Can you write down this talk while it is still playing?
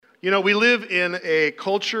You know, we live in a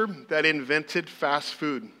culture that invented fast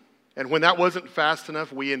food. And when that wasn't fast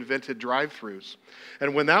enough, we invented drive-thrus.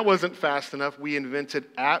 And when that wasn't fast enough, we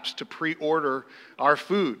invented apps to pre-order our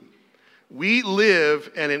food. We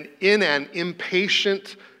live in an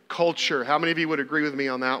impatient culture. How many of you would agree with me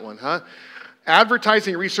on that one, huh?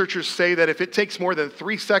 Advertising researchers say that if it takes more than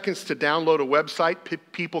 3 seconds to download a website,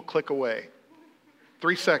 people click away.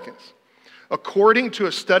 3 seconds. According to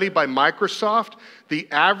a study by Microsoft, the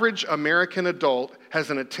average American adult has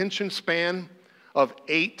an attention span of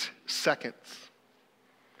 8 seconds.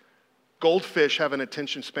 Goldfish have an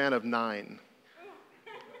attention span of 9.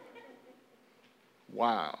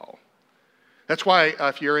 Wow. That's why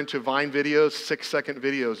if you're into Vine videos, 6-second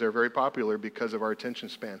videos are very popular because of our attention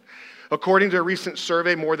span. According to a recent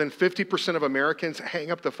survey, more than 50% of Americans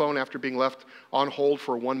hang up the phone after being left on hold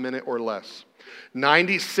for 1 minute or less.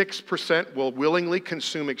 96% will willingly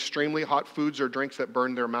consume extremely hot foods or drinks that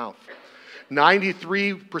burn their mouth.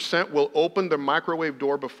 93% will open the microwave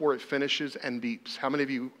door before it finishes and beeps. How many of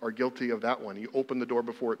you are guilty of that one? You open the door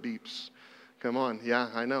before it beeps. Come on. Yeah,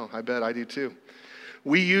 I know. I bet I do too.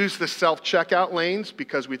 We use the self-checkout lanes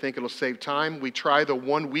because we think it'll save time. We try the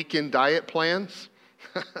 1 weekend diet plans.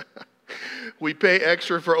 We pay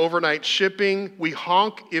extra for overnight shipping. We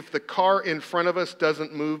honk if the car in front of us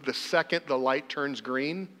doesn't move the second the light turns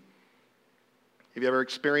green. Have you ever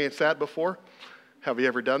experienced that before? Have you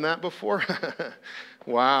ever done that before?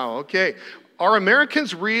 Wow, okay. Are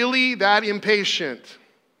Americans really that impatient?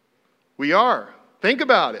 We are. Think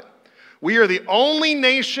about it. We are the only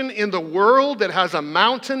nation in the world that has a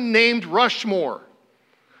mountain named Rushmore.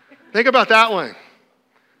 Think about that one.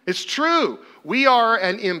 It's true. We are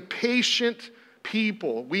an impatient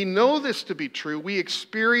people. We know this to be true. We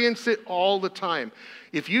experience it all the time.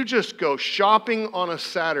 If you just go shopping on a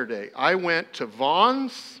Saturday, I went to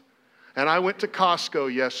Vons and I went to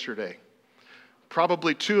Costco yesterday.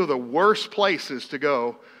 Probably 2 of the worst places to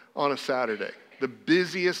go on a Saturday. The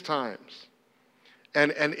busiest times.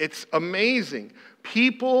 And it's amazing.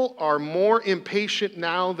 People are more impatient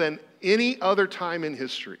now than any other time in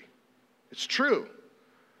history. It's true.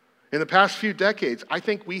 In the past few decades, I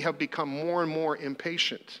think we have become more and more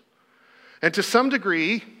impatient. And to some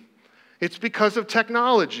degree, it's because of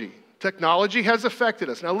technology. Technology has affected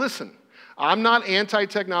us. Now listen, I'm not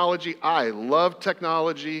anti-technology. I love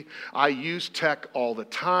technology. I use tech all the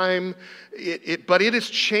time. But it is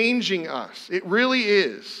changing us. It really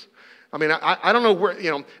is. I mean, I don't know where,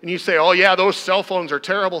 and you say, oh yeah, those cell phones are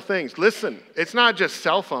terrible things. Listen, it's not just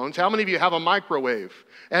cell phones. How many of you have a microwave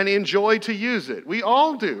and enjoy to use it? We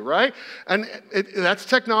all do, right? And that's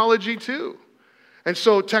technology too. And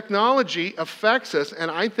so technology affects us,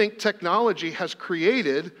 and I think technology has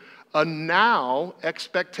created a now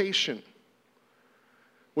expectation.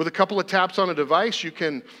 With a couple of taps on a device, you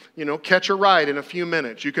can, catch a ride in a few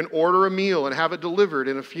minutes. You can order a meal and have it delivered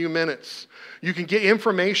in a few minutes. You can get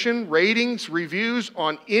information, ratings, reviews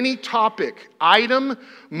on any topic, item,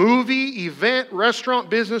 movie, event, restaurant,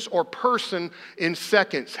 business, or person in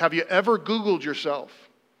seconds. Have you ever Googled yourself?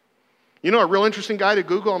 You know a real interesting guy to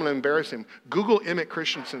Google? I'm going to embarrass him. Google Emmett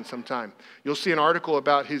Christensen sometime. You'll see an article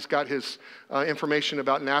about he's got his information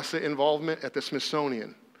about NASA involvement at the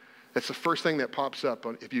Smithsonian. That's the first thing that pops up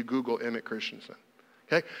if you Google Emmett Christensen.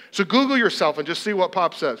 Okay? So Google yourself and just see what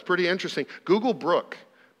pops up. It's pretty interesting. Google Brooke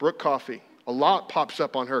Coffee. A lot pops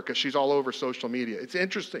up on her because she's all over social media. It's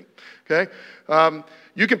interesting. Okay?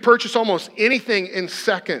 You can purchase almost anything in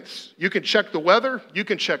seconds. You can check the weather. You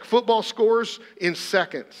can check football scores in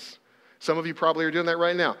seconds. Some of you probably are doing that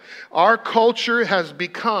right now. Our culture has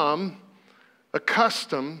become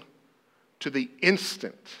accustomed to the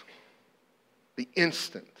instant. The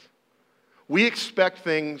instant. We expect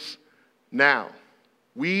things now.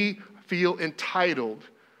 We feel entitled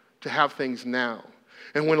to have things now.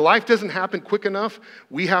 And when life doesn't happen quick enough,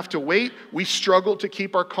 we have to wait. We struggle to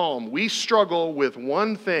keep our calm. We struggle with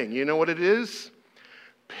one thing. You know what it is?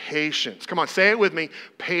 Patience. Come on, say it with me.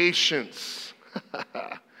 Patience.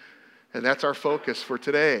 And that's our focus for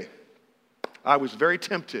today. I was very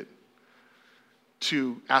tempted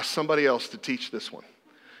to ask somebody else to teach this one.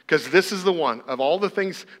 Because this is the one, of all the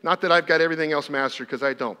things, not that I've got everything else mastered, because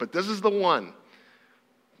I don't, but this is the one.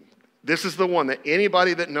 This is the one that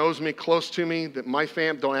anybody that knows me, close to me, that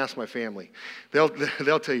don't ask my family. They'll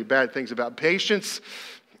tell you bad things about. Patience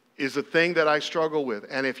is the thing that I struggle with.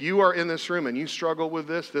 And if you are in this room and you struggle with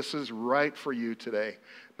this is right for you today.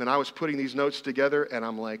 And I was putting these notes together and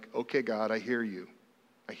I'm like, okay, God, I hear you.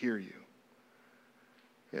 I hear you.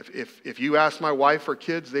 If you ask my wife or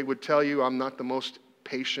kids, they would tell you I'm not the most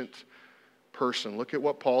patient person. Look at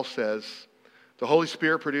what Paul says. The Holy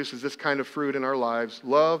Spirit produces this kind of fruit in our lives: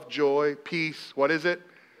 love, joy, peace. What is it?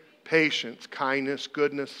 Patience, kindness,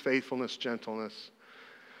 goodness, faithfulness, gentleness,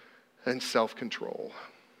 and self-control.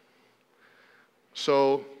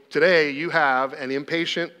 So today you have an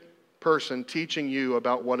impatient person teaching you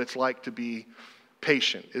about what it's like to be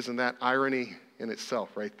patient. Isn't that irony in itself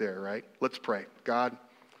right there, right? Let's pray. God,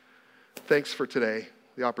 thanks for today,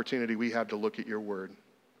 the opportunity we have to look at your word.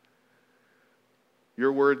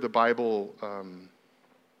 Your word, the Bible,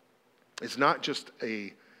 is not just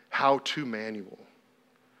a how-to manual.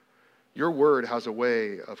 Your word has a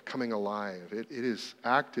way of coming alive. It is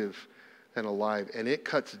active and alive, and it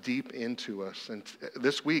cuts deep into us. And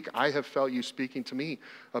this week, I have felt you speaking to me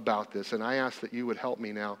about this, and I ask that you would help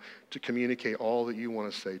me now to communicate all that you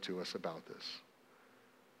want to say to us about this.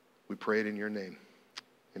 We pray it in your name.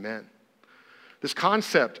 Amen. This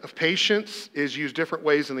concept of patience is used different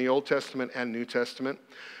ways in the Old Testament and New Testament.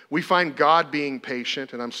 We find God being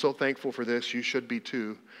patient, and I'm so thankful for this. You should be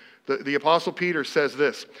too. The Apostle Peter says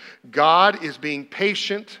this: God is being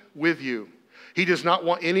patient with you. He does not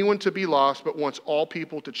want anyone to be lost, but wants all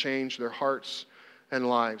people to change their hearts and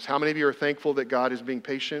lives. How many of you are thankful that God is being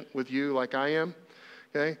patient with you like I am?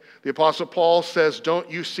 Okay. The Apostle Paul says, don't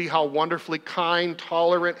you see how wonderfully kind,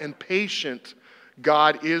 tolerant, and patient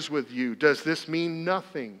God is with you? Does this mean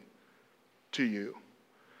nothing to you?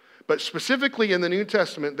 But specifically in the New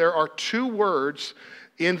Testament, there are two words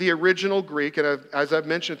in the original Greek, and as I've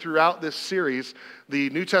mentioned throughout this series,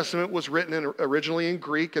 the New Testament was written originally in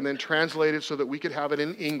Greek and then translated so that we could have it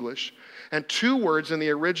in English. And two words in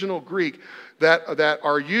the original Greek that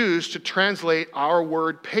are used to translate our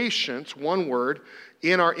word patience, one word,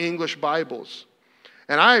 in our English Bibles.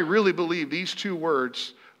 And I really believe these two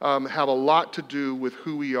words have a lot to do with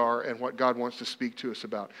who we are and what God wants to speak to us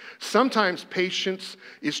about. Sometimes patience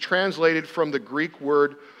is translated from the Greek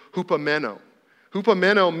word hupomeno.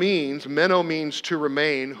 Hupomeno means to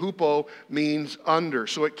remain. Hupo means under.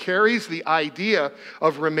 So it carries the idea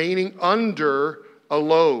of remaining under a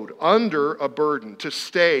load, under a burden, to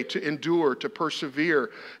stay, to endure, to persevere.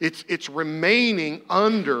 It's remaining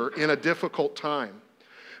under in a difficult time.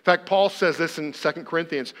 In fact, Paul says this in 2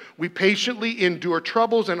 Corinthians, we patiently endure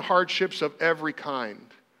troubles and hardships of every kind.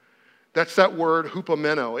 That's that word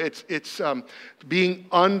hupomeno. It's being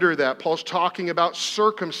under that. Paul's talking about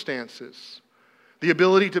circumstances. The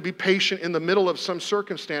ability to be patient in the middle of some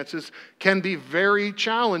circumstances can be very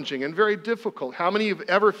challenging and very difficult. How many have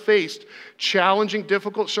ever faced challenging,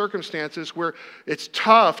 difficult circumstances where it's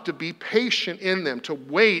tough to be patient in them, to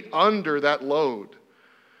wait under that load?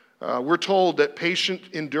 We're told that patient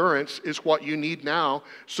endurance is what you need now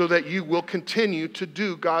so that you will continue to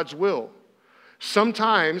do God's will.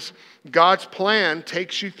 Sometimes God's plan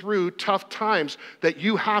takes you through tough times that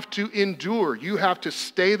you have to endure. You have to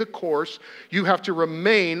stay the course. You have to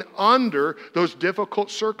remain under those difficult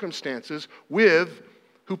circumstances with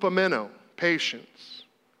hupomeno, patience,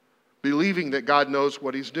 believing that God knows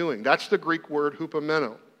what he's doing. That's the Greek word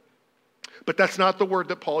hupomeno. But that's not the word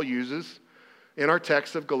that Paul uses in our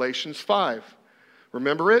text of Galatians 5.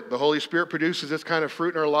 Remember it? The Holy Spirit produces this kind of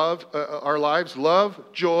fruit in our lives. Love,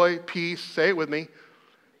 joy, peace. Say it with me.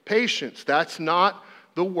 Patience. That's not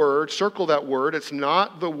the word. Circle that word. It's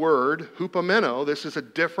not the word hupomeno. This is a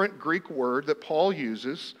different Greek word that Paul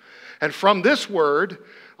uses. And from this word,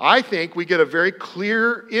 I think we get a very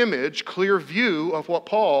clear image, clear view of what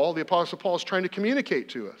Paul, the Apostle Paul, is trying to communicate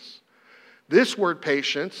to us. This word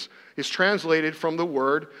patience is translated from the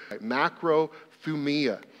word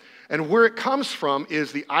macrothumia. And where it comes from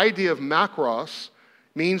is the idea of makros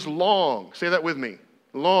means long. Say that with me.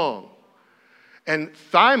 Long. And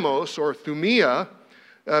thymos or thumia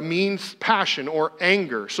means passion or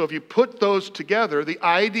anger. So if you put those together, the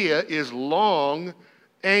idea is long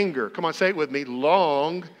anger. Come on, say it with me.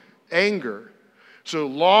 Long anger. So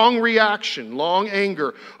long reaction, long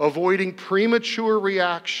anger, avoiding premature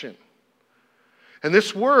reaction. And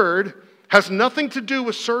this word has nothing to do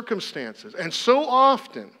with circumstances. And so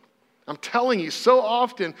often, I'm telling you, so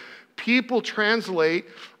often people translate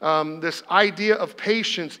this idea of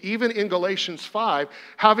patience, even in Galatians 5,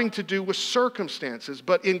 having to do with circumstances.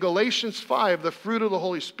 But in Galatians 5, the fruit of the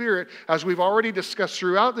Holy Spirit, as we've already discussed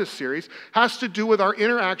throughout this series, has to do with our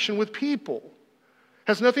interaction with people. It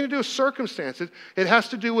has nothing to do with circumstances. It has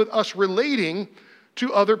to do with us relating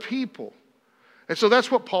to other people. And so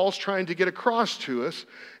that's what Paul's trying to get across to us,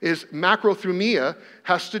 is macrothumia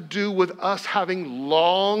has to do with us having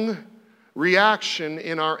long reaction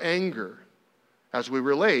in our anger as we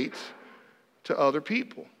relate to other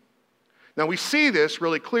people. Now we see this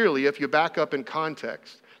really clearly if you back up in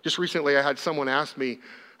context. Just recently I had someone ask me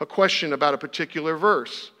a question about a particular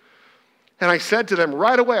verse. And I said to them,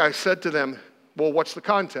 right away, I said to them, well, what's the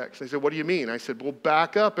context? They said, what do you mean? I said, well,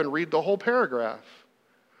 back up and read the whole paragraph.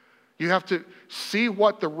 You have to see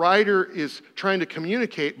what the writer is trying to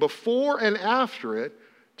communicate before and after it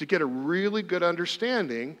to get a really good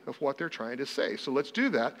understanding of what they're trying to say. So let's do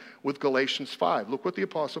that with Galatians 5. Look what the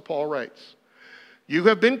Apostle Paul writes. You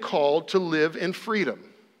have been called to live in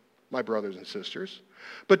freedom, my brothers and sisters,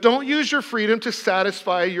 but don't use your freedom to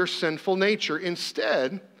satisfy your sinful nature.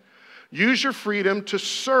 Instead, use your freedom to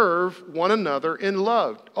serve one another in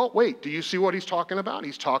love. Oh, wait, do you see what he's talking about?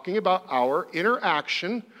 He's talking about our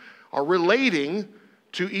interaction, our relating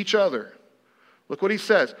to each other. Look what he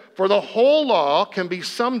says. For the whole law can be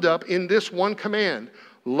summed up in this one command: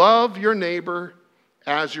 love your neighbor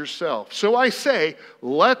as yourself. So I say,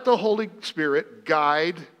 let the Holy Spirit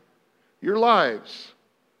guide your lives.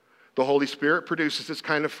 The Holy Spirit produces this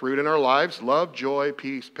kind of fruit in our lives: love, joy,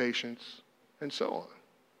 peace, patience, and so on.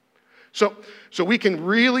 So we can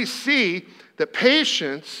really see that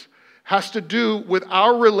patience has to do with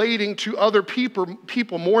our relating to other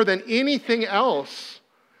people more than anything else.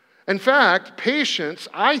 In fact, patience,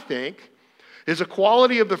 I think, is a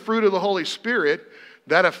quality of the fruit of the Holy Spirit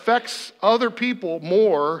that affects other people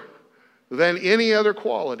more than any other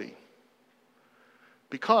quality,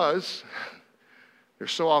 because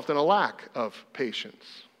there's so often a lack of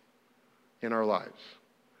patience in our lives.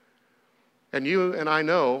 And you and I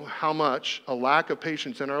know how much a lack of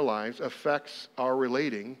patience in our lives affects our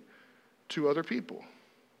relating to other people.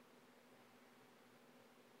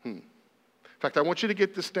 In fact, I want you to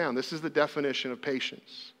get this down. This is the definition of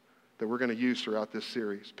patience that we're going to use throughout this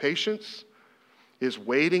series. Patience is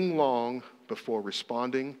waiting long before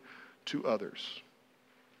responding to others.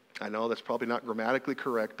 I know that's probably not grammatically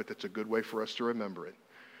correct, but that's a good way for us to remember it.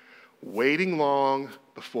 Waiting long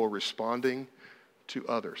before responding to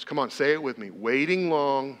others. Come on, say it with me. Waiting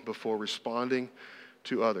long before responding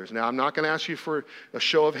to others. Now, I'm not going to ask you for a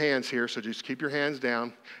show of hands here, so just keep your hands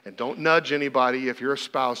down and don't nudge anybody. If you're a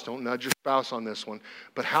spouse, don't nudge your spouse on this one.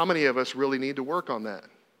 But how many of us really need to work on that?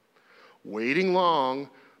 Waiting long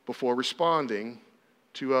before responding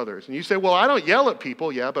to others. And you say, well, I don't yell at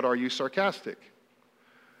people. Yeah, but are you sarcastic?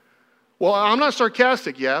 Well, I'm not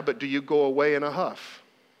sarcastic. Yeah, but do you go away in a huff?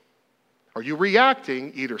 Are you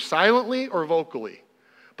reacting either silently or vocally?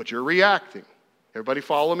 But you're reacting. Everybody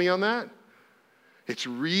follow me on that? It's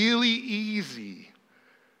really easy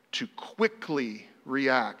to quickly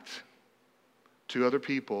react to other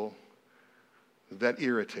people that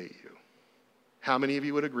irritate you. How many of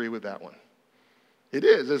you would agree with that one? It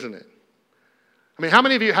is, isn't it? I mean, how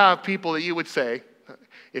many of you have people that you would say,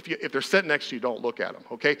 if they're sitting next to you, don't look at them,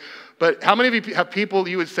 okay? But how many of you have people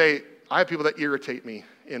you would say, I have people that irritate me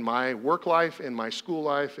in my work life, in my school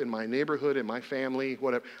life, in my neighborhood, in my family,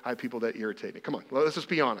 whatever. I have people that irritate me. Come on, let's just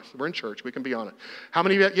be honest. We're in church. We can be honest. How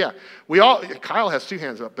many of you? Yeah, we all, Kyle has 2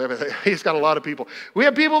 hands up. He's got a lot of people. We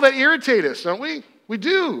have people that irritate us, don't we? We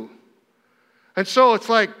do. And so it's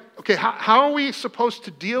like, okay, how are we supposed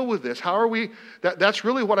to deal with this? How are we, that's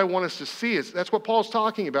really what I want us to see. That's what Paul's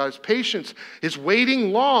talking about, is patience is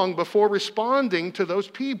waiting long before responding to those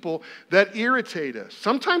people that irritate us.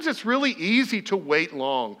 Sometimes it's really easy to wait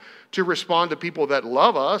long to respond to people that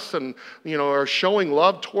love us and, are showing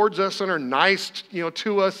love towards us and are nice,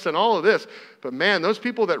 to us and all of this. But man, those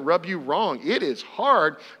people that rub you wrong, it is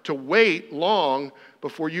hard to wait long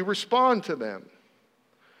before you respond to them.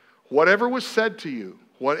 Whatever was said to you,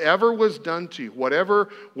 whatever was done to you, whatever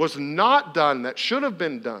was not done that should have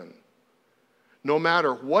been done, no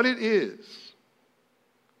matter what it is,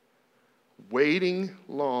 waiting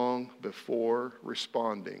long before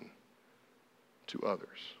responding to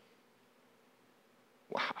others.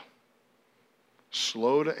 Wow.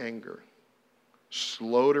 Slow to anger,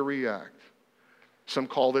 slow to react. Some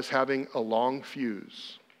call this having a long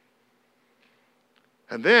fuse.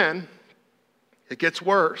 And then it gets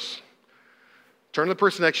worse. Turn to the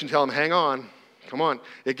person next to you and tell them, hang on. Come on.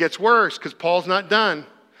 It gets worse because Paul's not done.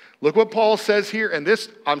 Look what Paul says here. And this,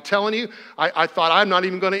 I'm telling you, I thought I'm not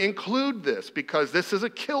even going to include this because this is a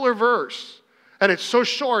killer verse. And it's so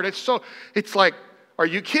short. It's like, are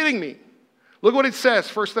you kidding me? Look what it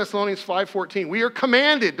says, 1 Thessalonians 5:14. We are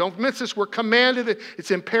commanded, don't miss this, we're commanded,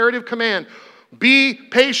 it's imperative command. Be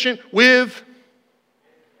patient with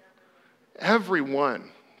everyone.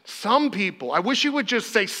 Some people. I wish you would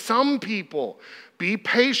just say some people. Be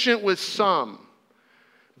patient with some.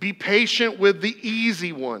 Be patient with the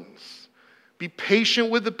easy ones. Be patient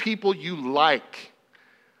with the people you like.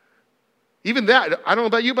 Even that, I don't know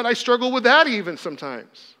about you, but I struggle with that even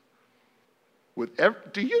sometimes.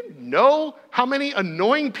 Do you know how many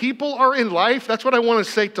annoying people are in life? That's what I want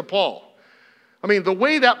to say to Paul. I mean, the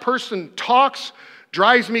way that person talks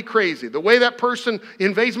drives me crazy. The way that person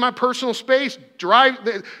invades my personal space,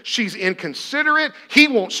 she's inconsiderate. He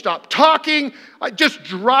won't stop talking. It just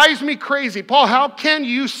drives me crazy. Paul, how can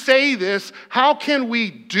you say this? How can we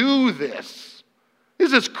do this?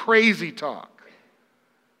 This is crazy talk.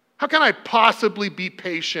 How can I possibly be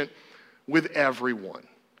patient with everyone?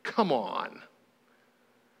 Come on.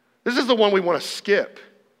 This is the one we want to skip.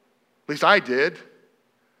 At least I did.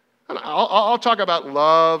 I'll talk about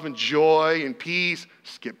love and joy and peace,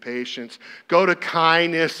 skip patience, go to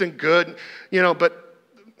kindness and good, but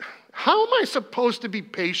how am I supposed to be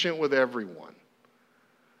patient with everyone?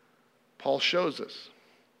 Paul shows us.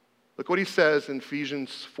 Look what he says in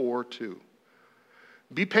Ephesians 4:2.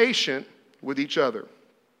 Be patient with each other,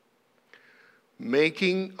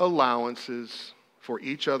 making allowances for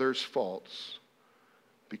each other's faults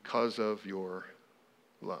because of your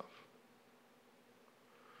love.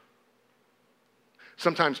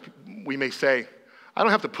 Sometimes we may say, I don't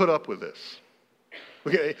have to put up with this.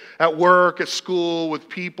 Okay? At work, at school, with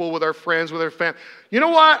people, with our friends, with our family. You know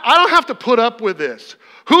what? I don't have to put up with this.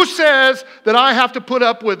 Who says that I have to put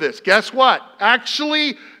up with this? Guess what?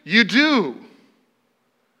 Actually, you do.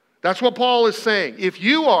 That's what Paul is saying. If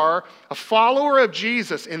you are a follower of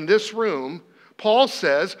Jesus in this room, Paul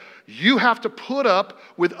says you have to put up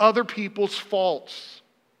with other people's faults.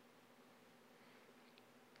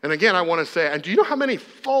 And again, I want to say, and do you know how many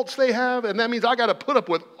faults they have? And that means I got to put up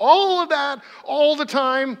with all of that all the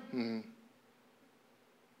time?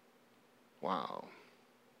 Wow.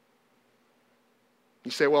 You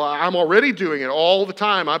say, well, I'm already doing it all the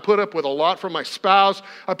time. I put up with a lot from my spouse.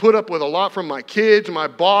 I put up with a lot from my kids, my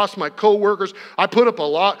boss, my coworkers. I put up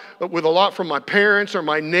with a lot from my parents or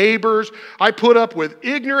my neighbors. I put up with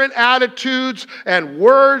ignorant attitudes and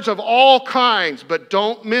words of all kinds. But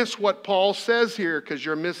don't miss what Paul says here, because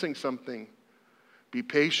you're missing something. Be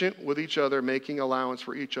patient with each other, making allowance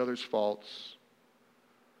for each other's faults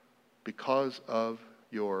because of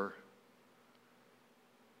your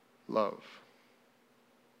love.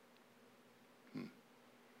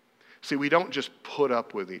 See, we don't just put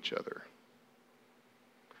up with each other.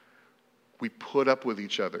 We put up with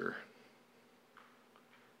each other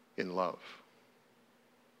in love.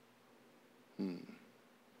 And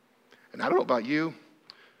I don't know about you,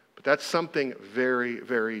 but that's something very,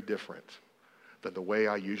 very different than the way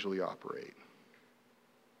I usually operate.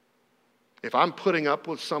 If I'm putting up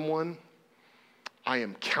with someone, I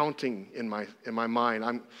am counting in my mind.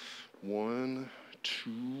 I'm 1,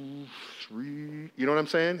 2, 3. You know what I'm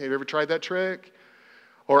saying? Have you ever tried that trick?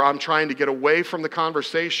 Or I'm trying to get away from the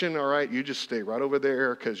conversation. All right, you just stay right over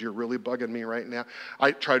there because you're really bugging me right now.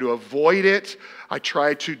 I try to avoid it. I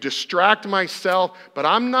try to distract myself, but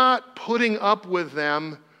I'm not putting up with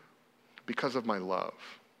them because of my love.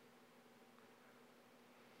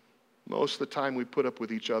 Most of the time we put up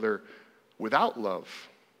with each other without love.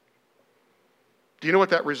 Do you know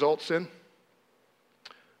what that results in?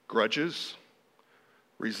 Grudges,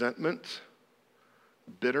 resentment,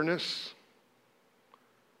 bitterness,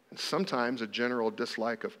 and sometimes a general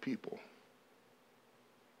dislike of people.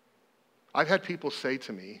 I've had people say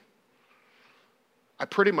to me, I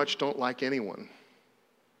pretty much don't like anyone.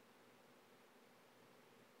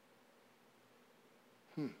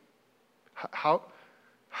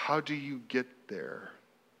 How do you get there?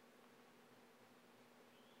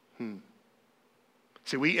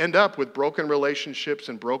 See, we end up with broken relationships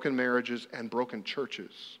and broken marriages and broken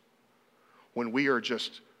churches when we are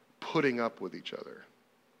just putting up with each other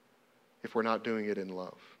if we're not doing it in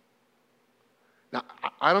love. Now,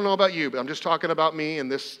 I don't know about you, but I'm just talking about me,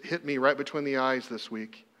 and this hit me right between the eyes this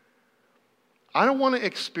week. I don't want to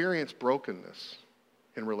experience brokenness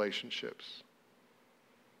in relationships.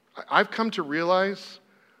 I've come to realize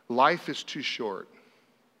life is too short.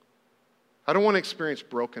 I don't want to experience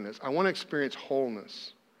brokenness. I want to experience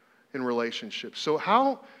wholeness in relationships. So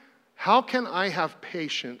how can I have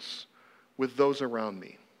patience with those around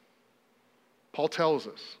me? Paul tells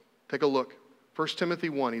us. Take a look. 1 Timothy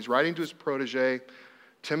 1. He's writing to his protege.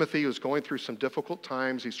 Timothy was going through some difficult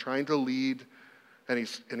times. He's trying to lead, and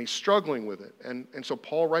he's struggling with it. And so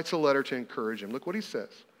Paul writes a letter to encourage him. Look what he says.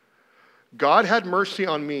 God had mercy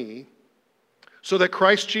on me so that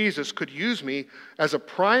Christ Jesus could use me as a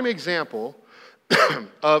prime example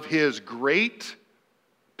of his great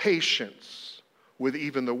patience with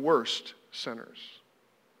even the worst sinners.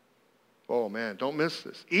 Oh man, don't miss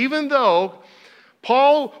this. Even though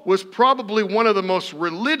Paul was probably one of the most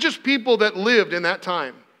religious people that lived in that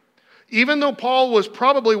time, even though Paul was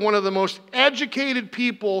probably one of the most educated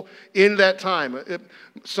people in that time.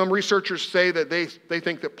 Some researchers say that they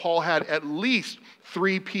think that Paul had at least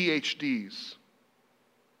 3 PhDs.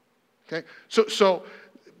 Okay? So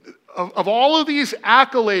of all of these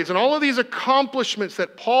accolades and all of these accomplishments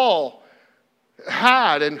that Paul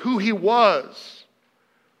had and who he was,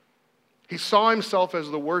 he saw himself as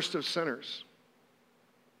the worst of sinners.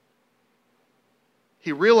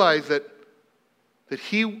 He realized that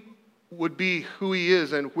he would be who he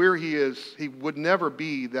is and where he is. He would never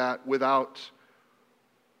be that without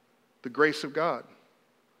the grace of God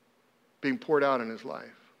being poured out in his life.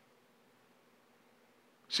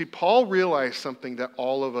 See, Paul realized something that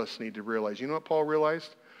all of us need to realize. You know what Paul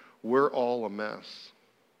realized? We're all a mess.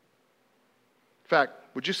 In fact,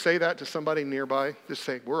 would you say that to somebody nearby? Just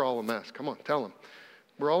say, we're all a mess. Come on, tell them.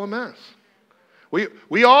 We're all a mess.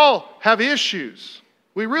 We all have issues.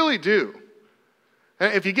 We really do.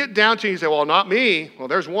 And if you get down to it, you say, well, not me. Well,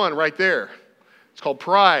 there's one right there. It's called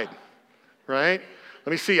pride, right?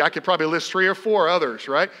 Let me see. I could probably list 3 or 4 others,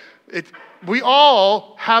 right? We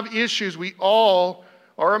all have issues. We all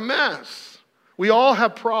are a mess. We all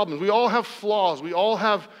have problems. We all have flaws. We all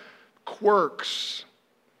have quirks.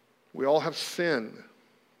 We all have sin.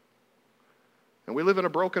 And we live in a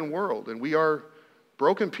broken world, and we are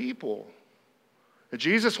broken people. And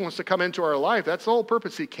Jesus wants to come into our life. That's the whole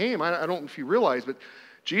purpose he came. I don't know if you realize, but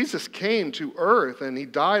Jesus came to earth, and he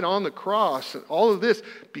died on the cross, and all of this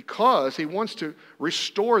because he wants to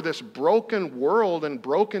restore this broken world and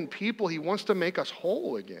broken people. He wants to make us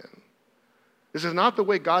whole again. This is not the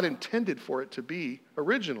way God intended for it to be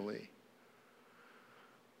originally.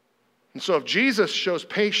 And so if Jesus shows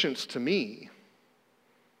patience to me,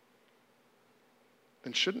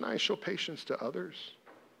 then shouldn't I show patience to others?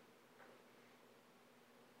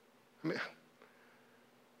 I mean,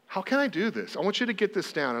 how can I do this? I want you to get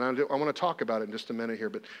this down, and I want to talk about it in just a minute here,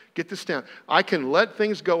 but get this down. I can let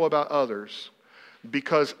things go about others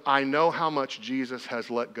because I know how much Jesus has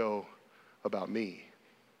let go about me.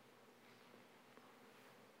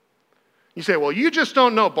 You say, well, you just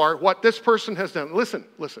don't know, Bart, what this person has done. Listen.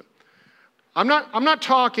 I'm not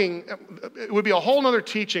talking, it would be a whole other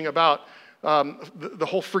teaching about the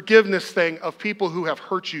whole forgiveness thing of people who have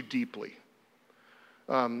hurt you deeply.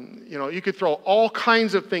 You could throw all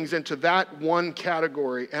kinds of things into that one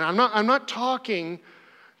category. And I'm not talking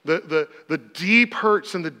the deep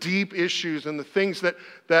hurts and the deep issues and the things that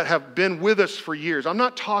have been with us for years. I'm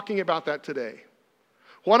not talking about that today.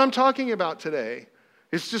 What I'm talking about today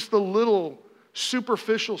is just the little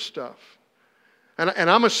superficial stuff.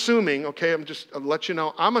 And I'm assuming, okay, I'll let you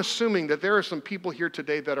know, I'm assuming that there are some people here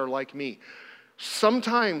today that are like me.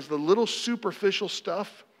 Sometimes the little superficial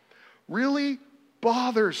stuff really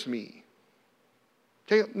bothers me.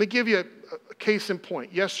 Okay, let me give you a case in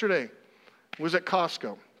point. Yesterday, I was at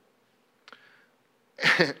Costco.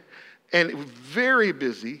 And it was very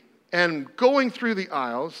busy and going through the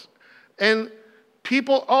aisles, and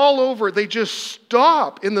people all over, they just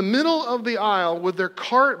stop in the middle of the aisle with their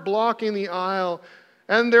cart blocking the aisle,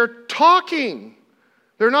 and they're talking.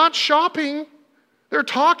 They're not shopping. They're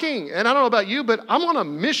talking. And I don't know about you, but I'm on a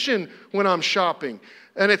mission when I'm shopping.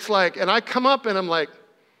 And it's like, and I come up and I'm like,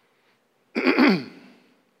 I'm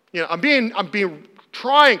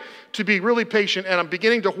trying to be really patient, and I'm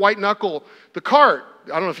beginning to white knuckle the cart. I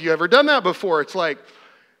don't know if you've ever done that before. It's like,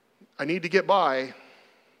 I need to get by.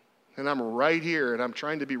 And I'm right here, and I'm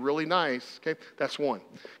trying to be really nice, okay? That's one,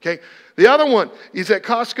 okay? The other one is at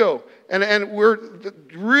Costco, and we're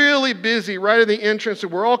really busy right at the entrance,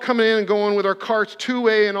 and we're all coming in and going with our carts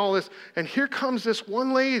two-way and all this, and here comes this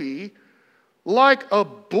one lady like a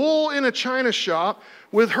bull in a china shop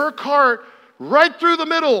with her cart right through the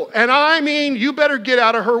middle, and I mean, you better get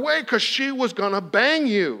out of her way because she was going to bang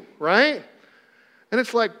you, right? And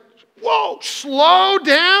it's like, whoa, slow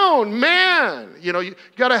down, man. You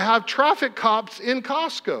got to have traffic cops in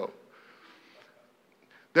Costco.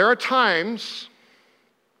 There are times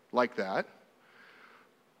like that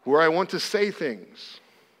where I want to say things.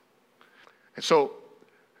 And so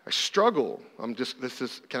I struggle.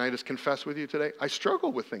 Can I just confess with you today? I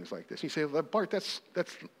struggle with things like this. You say, well, Bart, that's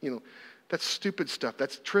stupid stuff.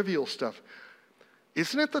 That's trivial stuff.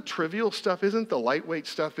 Isn't it the trivial stuff? Isn't it the lightweight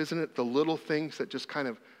stuff? Isn't it the little things that just kind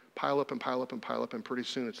of pile up and pile up and pile up, and pretty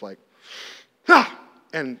soon it's like,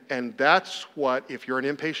 and that's what, if you're an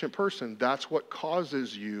impatient person, that's what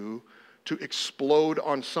causes you to explode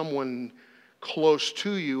on someone close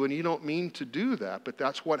to you, and you don't mean to do that, but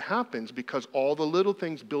that's what happens because all the little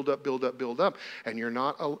things build up, and you're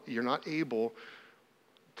not able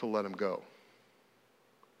to let them go.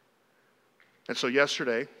 And so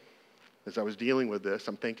yesterday, as I was dealing with this,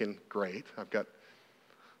 I'm thinking, great, I've got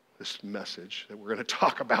this message that we're going to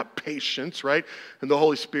talk about patience, right? And the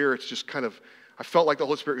Holy Spirit's just kind of, I felt like the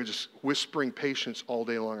Holy Spirit was just whispering patience all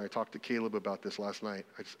day long. I talked to Caleb about this last night.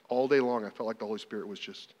 All day long, I felt like the Holy Spirit was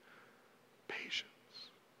just patience,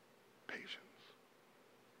 patience.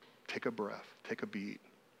 Take a breath, take a beat.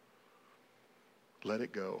 Let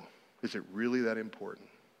it go. Is it really that important?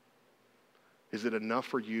 Is it enough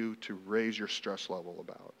for you to raise your stress level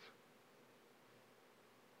about?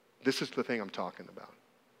 This is the thing I'm talking about.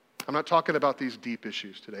 I'm not talking about these deep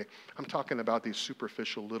issues today. I'm talking about these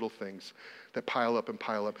superficial little things that pile up,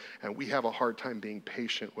 and we have a hard time being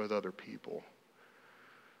patient with other people.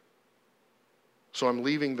 So I'm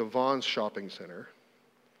leaving the Vaughn's shopping center,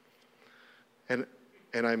 and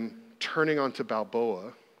I'm turning onto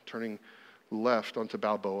Balboa, turning left onto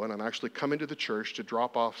Balboa, and I'm actually coming to the church to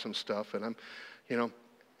drop off some stuff, and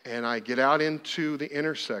and I get out into the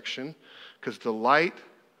intersection because the light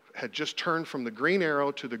had just turned from the green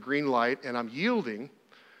arrow to the green light, and I'm yielding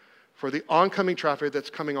for the oncoming traffic that's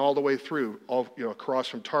coming all the way through, across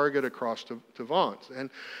from Target, across to Vaughn's. And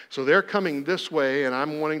so they're coming this way, and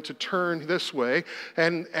I'm wanting to turn this way,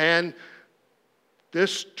 and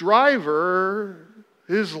this driver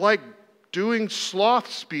is like doing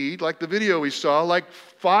sloth speed, like the video we saw, like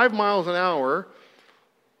 5 miles an hour,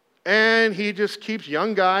 and he just keeps,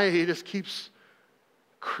 young guy, he just keeps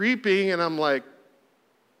creeping, and I'm like,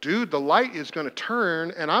 dude, the light is going to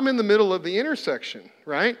turn, and I'm in the middle of the intersection,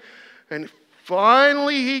 right? And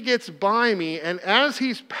finally he gets by me, and as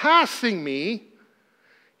he's passing me,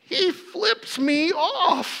 he flips me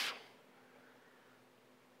off.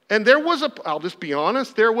 And I'll just be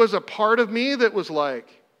honest, there was a part of me that was like,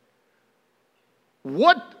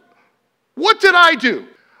 what did I do?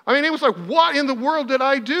 I mean, it was like, what in the world did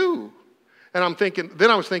I do? And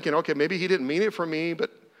I was thinking, okay, maybe he didn't mean it for me, but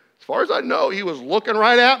as far as I know, he was looking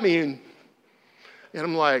right at me. And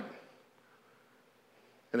I'm like,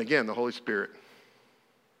 and again, the Holy Spirit,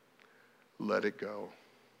 let it go.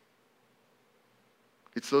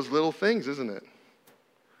 It's those little things, isn't it?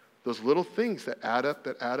 Those little things that add up,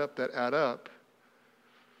 that add up, that add up.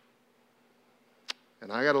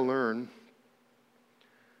 And I got to learn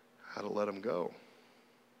how to let them go.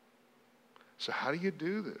 So how do you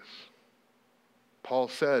do this? Paul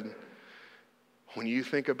said, when you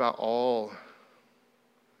think about all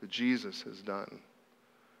that Jesus has done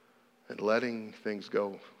and letting things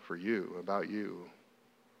go for you, about you,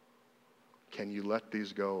 can you let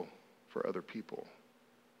these go for other people?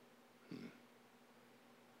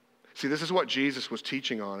 See, this is what Jesus was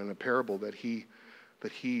teaching on in a parable that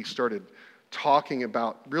he started talking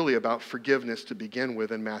about, really about forgiveness to begin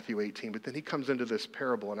with in Matthew 18. But then he comes into this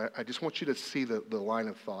parable, and I just want you to see the line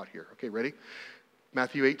of thought here. Okay, ready?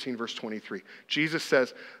 Matthew 18, verse 23. Jesus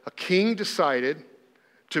says, a king decided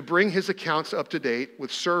to bring his accounts up to date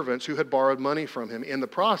with servants who had borrowed money from him. In the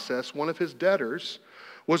process, one of his debtors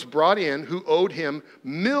was brought in who owed him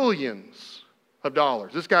millions of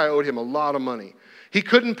dollars. This guy owed him a lot of money. He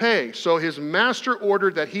couldn't pay, so his master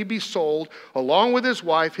ordered that he be sold along with his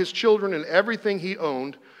wife, his children, and everything he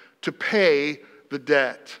owned to pay the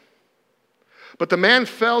debt. But the man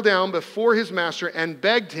fell down before his master and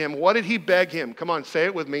begged him. What did he beg him? Come on, say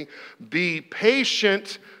it with me. Be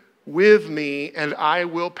patient with me and I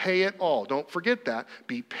will pay it all. Don't forget that.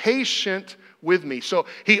 Be patient with me. So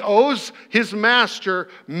he owes his master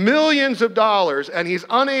millions of dollars and he's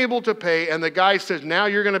unable to pay. And the guy says, now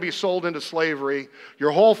you're going to be sold into slavery.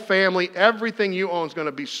 Your whole family, everything you own is going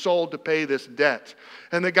to be sold to pay this debt.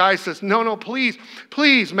 And the guy says, no,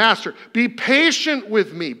 please, master, be patient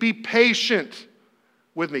with me. Be patient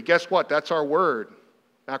with me. Guess what? That's our word,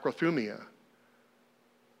 macrothumia.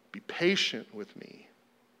 Be patient with me.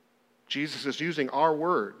 Jesus is using our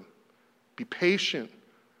word. Be patient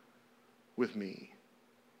with me.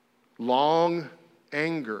 Long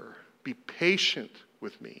anger. Be patient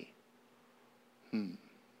with me. Then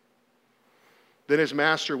his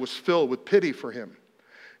master was filled with pity for him.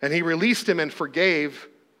 And he released him and forgave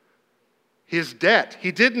his debt.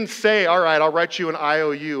 He didn't say, all right, I'll write you an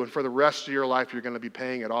IOU and for the rest of your life you're going to be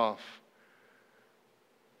paying it off.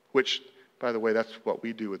 Which, by the way, that's what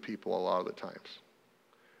we do with people a lot of the times.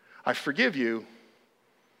 I forgive you,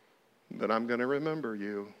 but I'm going to remember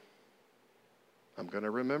you. I'm going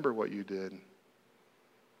to remember what you did.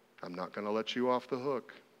 I'm not going to let you off the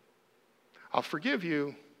hook. I'll forgive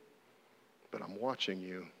you, but I'm watching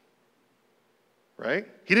you. Right?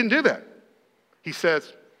 He didn't do that. He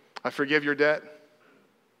says, I forgive your debt.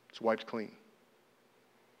 It's wiped clean.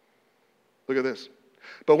 Look at this.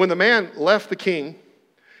 But when the man left the king,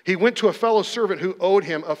 he went to a fellow servant who owed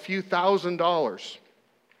him a few $1,000s.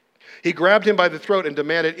 He grabbed him by the throat and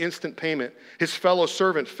demanded instant payment. His fellow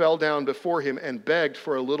servant fell down before him and begged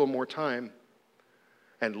for a little more time.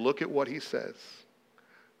 And look at what he says.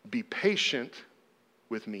 Be patient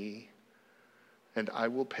with me, and I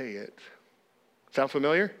will pay it. Sound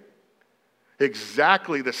familiar?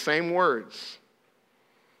 Exactly the same words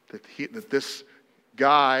that this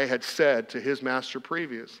guy had said to his master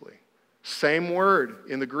previously. Same word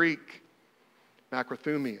in the Greek,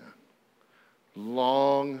 macrothumia.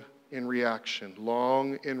 Long in reaction,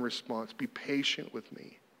 long in response. Be patient with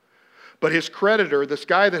me. But his creditor, this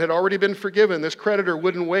guy that had already been forgiven, this creditor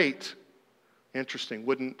wouldn't wait. Interesting,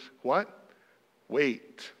 wouldn't what?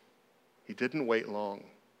 Wait. He didn't wait long.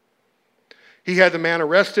 He had the man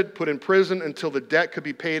arrested, put in prison until the debt could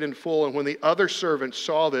be paid in full. And when the other servants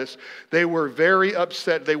saw this, they were very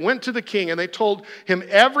upset. They went to the king and they told him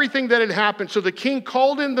everything that had happened. So the king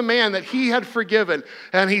called in the man that he had forgiven.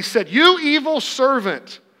 And he said, "You evil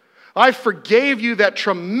servant, I forgave you that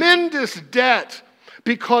tremendous debt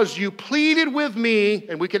because you pleaded with me,"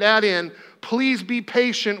 and we could add in, "please be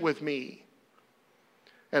patient with me."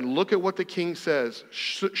 And look at what the king says.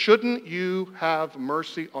 Shouldn't you have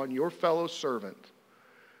mercy on your fellow servant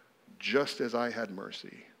just as I had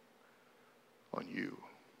mercy on you?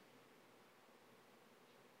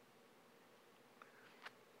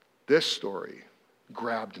 This story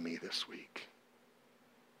grabbed me this week.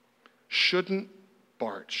 Shouldn't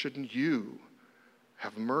you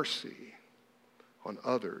have mercy on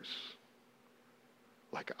others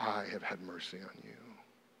like I have had mercy on you?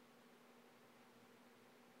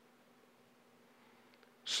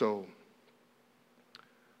 So,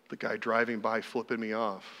 the guy driving by flipping me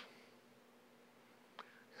off,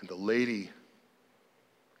 and the lady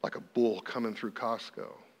like a bull coming through Costco,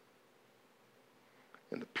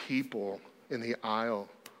 and the people in the aisle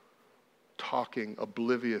talking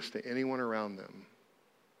oblivious to anyone around them.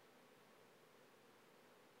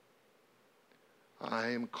 I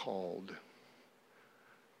am called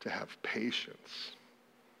to have patience,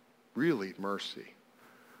 really mercy,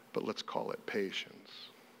 but let's call it patience.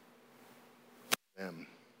 Them,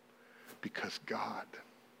 because God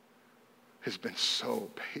has been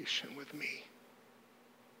so patient with me.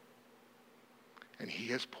 And he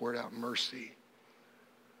has poured out mercy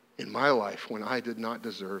in my life when I did not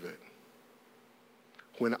deserve it.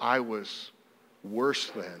 When I was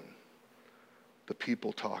worse than the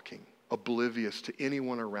people talking, oblivious to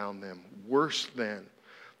anyone around them, worse than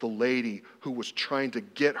the lady who was trying to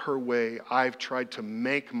get her way. I've tried to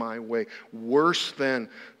make my way. Worse than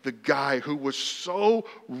the guy who was so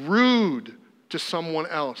rude to someone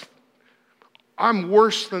else. I'm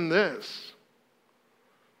worse than this.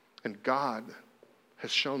 And God has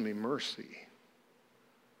shown me mercy.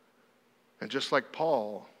 And just like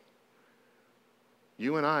Paul,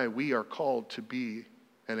 you and I, we are called to be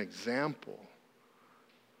an example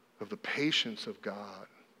of the patience of God.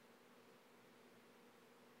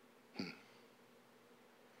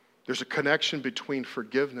 There's a connection between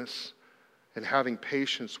forgiveness and having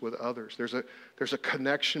patience with others. There's a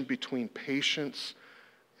connection between patience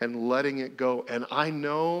and letting it go. And I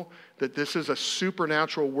know that this is a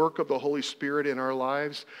supernatural work of the Holy Spirit in our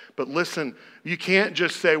lives. But listen, you can't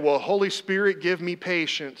just say, well, Holy Spirit, give me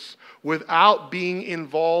patience, without being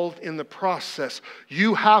involved in the process.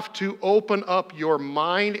 You have to open up your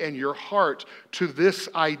mind and your heart to this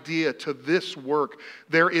idea, to this work.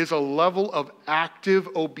 There is a level of active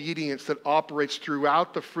obedience that operates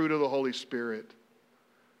throughout the fruit of the Holy Spirit.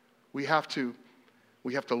 We have to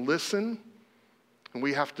listen, and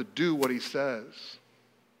we have to do what he says.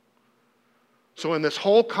 So in this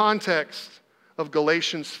whole context of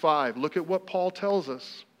Galatians 5, look at what Paul tells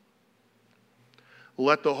us.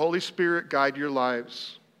 Let the Holy Spirit guide your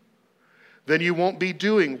lives. Then you won't be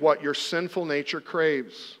doing what your sinful nature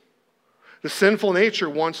craves. The sinful nature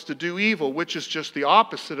wants to do evil, which is just the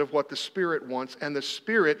opposite of what the Spirit wants. And the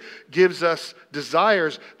Spirit gives us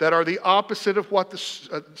desires that are the opposite of what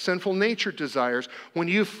the sinful nature desires. When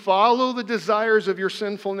you follow the desires of your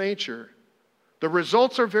sinful nature, the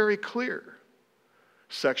results are very clear.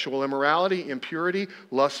 Sexual immorality, impurity,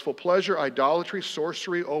 lustful pleasure, idolatry,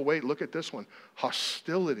 sorcery. Oh, wait, look at this one.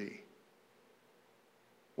 Hostility.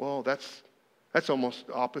 Well, that's almost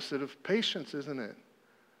opposite of patience, isn't it?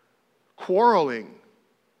 Quarreling,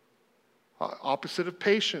 opposite of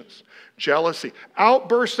patience. Jealousy,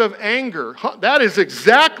 outbursts of anger, that is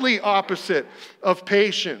exactly opposite of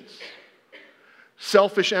patience.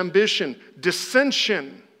 Selfish ambition,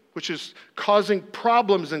 dissension, which is causing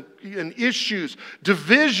problems and issues,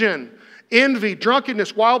 division, envy,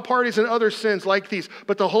 drunkenness, wild parties, and other sins like these.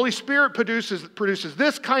 But the Holy Spirit produces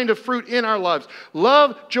this kind of fruit in our lives.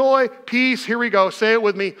 Love, joy, peace, here we go, say it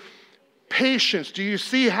with me. Patience. Do you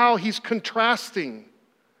see how he's contrasting?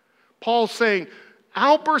 Paul's saying,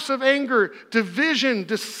 outbursts of anger, division,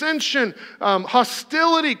 dissension,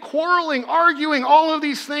 hostility, quarreling, arguing, all of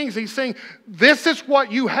these things. He's saying, this is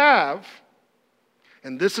what you have,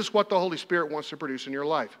 and this is what the Holy Spirit wants to produce in your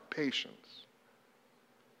life. Patience.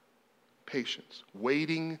 Patience.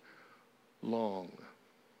 Waiting long.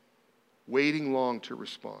 Waiting long to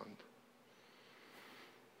respond.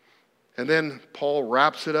 And then Paul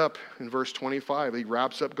wraps it up in verse 25. He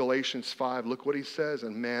wraps up Galatians 5. Look what he says.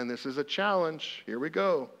 And man, this is a challenge. Here we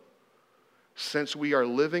go. Since we are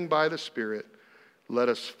living by the Spirit, let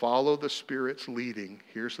us follow the Spirit's leading.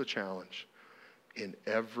 Here's the challenge. In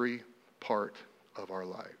every part of our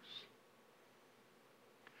lives.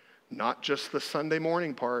 Not just the Sunday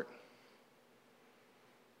morning part.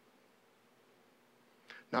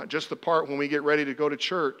 Not just the part when we get ready to go to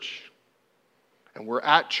church. And we're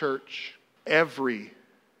at church every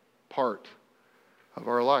part of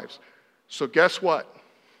our lives. So guess what?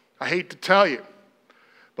 I hate to tell you,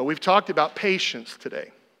 but we've talked about patience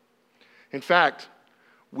today. In fact,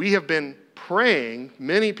 we have been praying,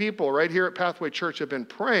 many people right here at Pathway Church have been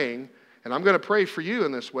praying, and I'm going to pray for you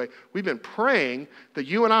in this way. We've been praying that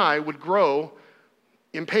you and I would grow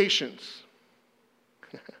in patience.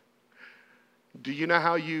 Do you know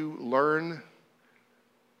how you learn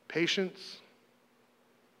patience?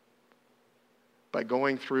 By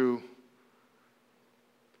going through,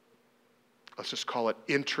 let's just call it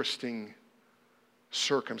interesting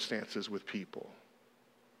circumstances with people,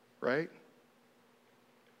 right?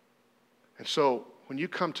 And so when you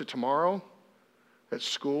come to tomorrow, at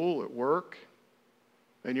school, at work,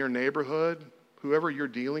 in your neighborhood, whoever you're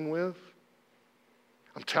dealing with,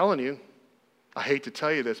 I'm telling you, I hate to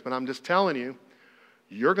tell you this, but I'm just telling you,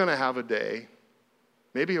 you're going to have a day,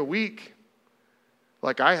 maybe a week,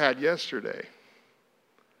 like I had yesterday,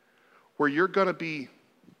 where you're going to be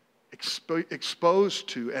exposed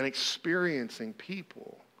to and experiencing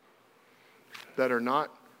people that are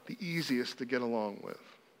not the easiest to get along with,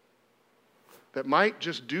 that might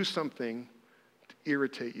just do something to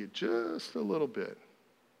irritate you just a little bit,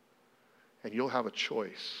 and you'll have a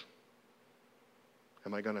choice.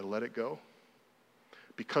 Am I going to let it go?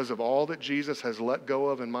 Because of all that Jesus has let go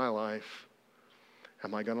of in my life,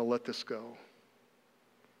 am I going to let this go?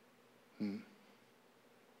 In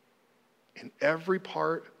every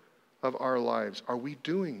part of our lives, are we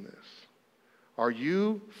doing this? Are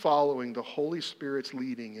you following the Holy Spirit's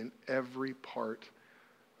leading in every part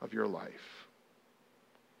of your life?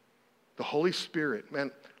 The Holy Spirit,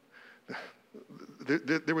 man,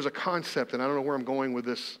 there was a concept, and I don't know where I'm going with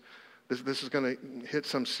this. This is going to hit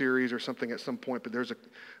some series or something at some point, but there's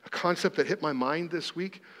a concept that hit my mind this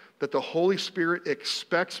week, that the Holy Spirit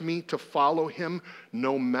expects me to follow him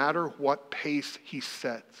no matter what pace he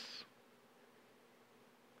sets.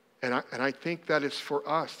 And I think that is for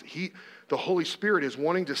us. The Holy Spirit is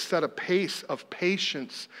wanting to set a pace of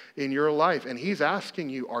patience in your life. And he's asking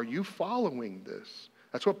you, are you following this?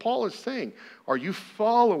 That's what Paul is saying. Are you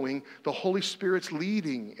following the Holy Spirit's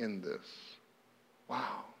leading in this?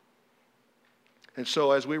 Wow. And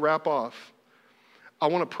so as we wrap off, I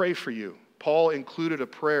want to pray for you. Paul included a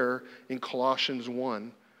prayer in Colossians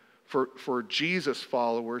 1 for Jesus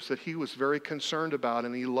followers that he was very concerned about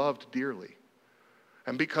and he loved dearly.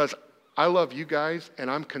 And because I love you guys and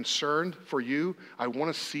I'm concerned for you, I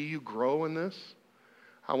want to see you grow in this.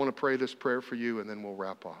 I want to pray this prayer for you and then we'll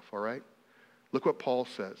wrap off, all right? Look what Paul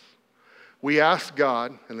says. We ask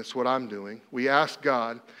God, and that's what I'm doing, we ask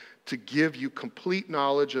God to give you complete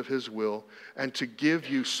knowledge of his will and to give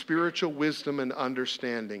you spiritual wisdom and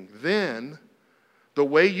understanding. Then the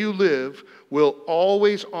way you live will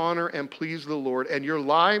always honor and please the Lord, and your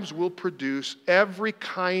lives will produce every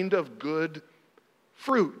kind of good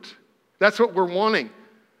fruit. That's what we're wanting.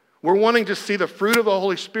 We're wanting to see the fruit of the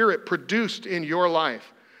Holy Spirit produced in your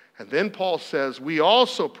life. And then Paul says, we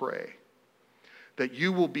also pray that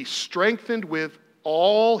you will be strengthened with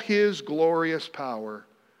all his glorious power,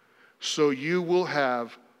 so you will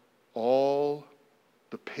have all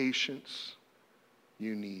the patience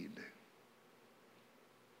you need.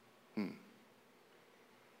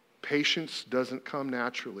 Patience doesn't come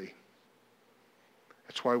naturally.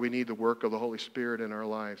 That's why we need the work of the Holy Spirit in our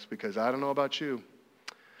lives, because I don't know about you,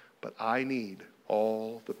 but I need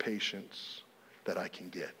all the patience that I can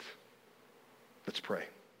get. Let's pray.